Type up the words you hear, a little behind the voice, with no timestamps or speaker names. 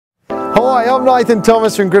Hi, I'm Nathan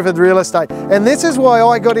Thomas from Griffith Real Estate, and this is why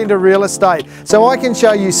I got into real estate, so I can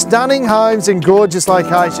show you stunning homes in gorgeous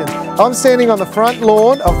locations. I'm standing on the front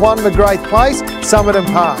lawn of One Maegraith Place, Somerton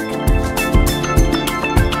Park.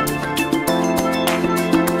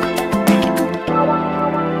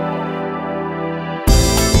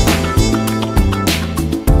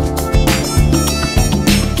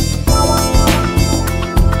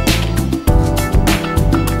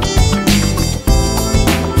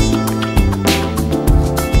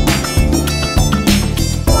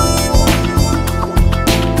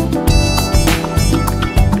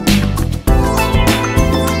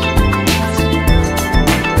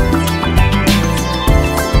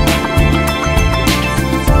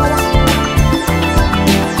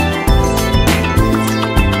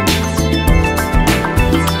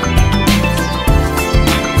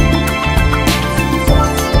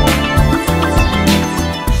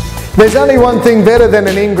 There's only one thing better than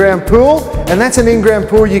an in-ground pool, and that's an in-ground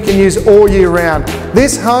pool you can use all year round.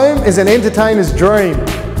 This home is an entertainer's dream.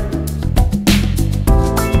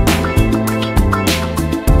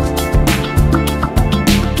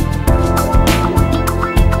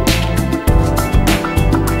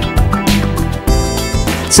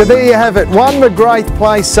 So there you have it, One Maegraith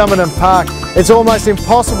Place, Somerton Park. It's almost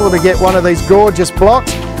impossible to get one of these gorgeous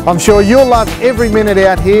blocks. I'm sure you'll love every minute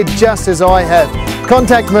out here just as I have.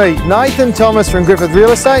 Contact me, Nathan Thomas from Griffith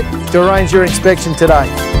Real Estate, to arrange your inspection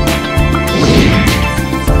today.